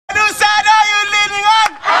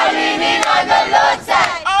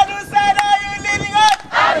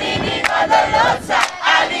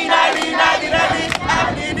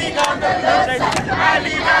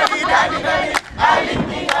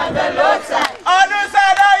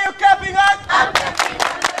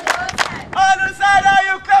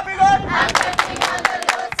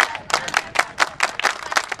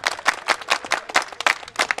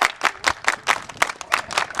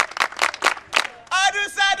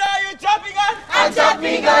I'm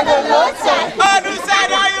jumping on the Lord's side. On whose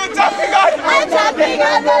side are you jumping on? I'm jumping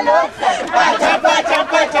on the Lord's side. I jump, I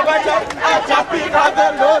jump, I jump, I jump. I'm jumping on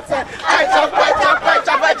the Lord's side. I jump, I jump, I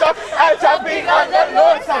jump, I jump. I'm jumping on the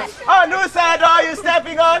Lord's side. On whose side are you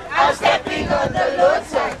stepping on? I'm stepping on the Lord's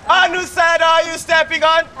side. On whose side are you stepping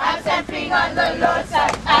on? I'm stepping on the Lord's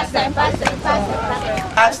side. I step, I step, I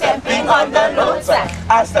step. I'm stepping on the Lord's side.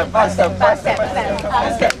 I step, I step, I step, I step.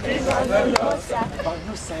 I'm stepping on the Lord's side. On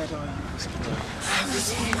whose side are you?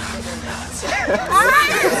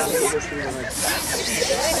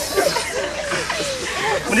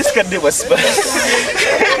 This can do a spell. On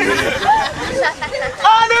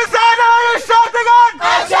whose side are you shouting on?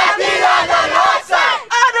 I'm shouting on the Lord's side.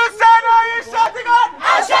 On whose side are you shouting on?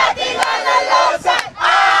 I'm shouting on the Lord's side.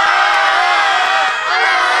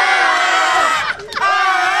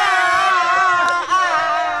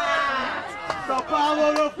 The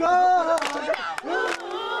power of God.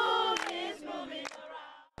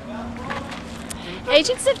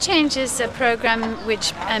 Agents of Change is a program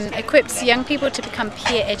which equips young people to become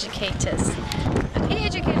peer educators. A peer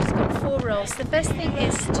educator's got 4 roles. The first thing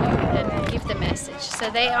is to give the message. So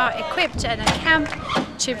they are equipped at a camp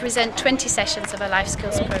to present 20 sessions of a life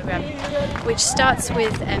skills program, which starts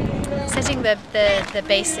with setting the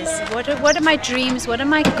basis. What are my dreams? What are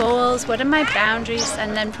my goals? What are my boundaries?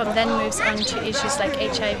 And then from then moves on to issues like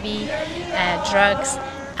HIV, drugs,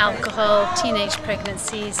 alcohol, teenage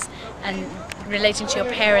pregnancies, and relating to your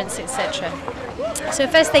parents, etc. So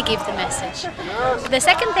first they give the message. The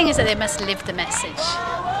second thing is that they must live the message.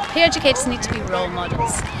 Peer educators need to be role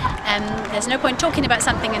models. There's no point talking about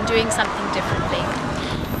something and doing something differently.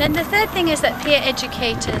 Then the third thing is that peer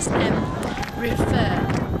educators refer.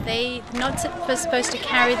 They're not supposed to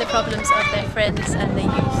carry the problems of their friends and the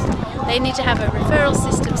youth. They need to have a referral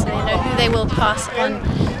system so they know who they will pass on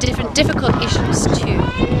different difficult issues to.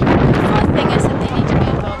 The fourth thing is that they need to be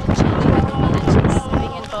involved in changing the communities,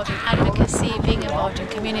 being involved in advocacy, being involved in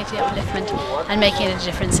community upliftment and making a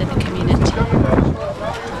difference in the community.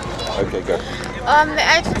 Okay, go. The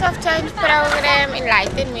Agents of Change program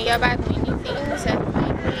enlightened me about many things and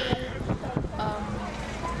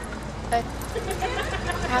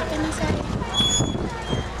how can I say?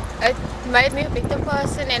 It made me a better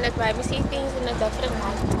person and it made me see things in a different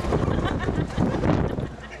light.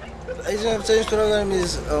 The Agent of Change program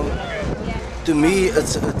is, to me,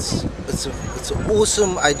 it's an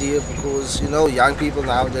awesome idea because young people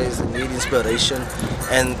nowadays need inspiration,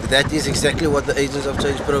 and that is exactly what the Agents of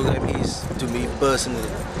Change program is to me personally,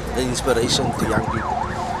 the inspiration to young people.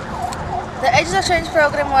 The Agents of Change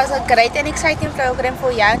program was a great and exciting program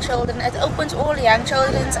for young children. It opens all young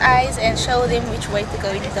children's eyes and shows them which way to go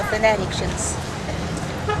in different directions.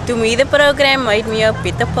 To me, the program made me a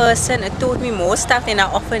better person. It taught me more stuff than I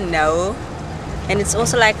often know, and it's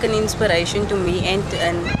also like an inspiration to me, and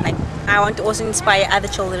like I want to also inspire other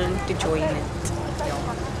children to join it.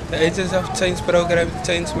 The Agents of Change program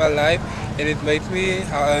changed my life, and it made me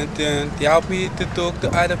to help me to talk to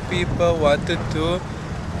other people, what to do,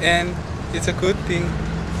 and it's a good thing.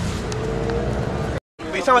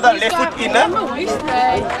 We start with our left foot in,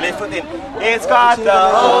 left foot in. It's got the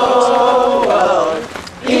whole world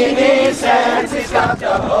in his hands. He's got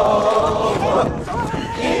the whole world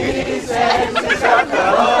in his hands. He's got the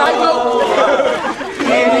whole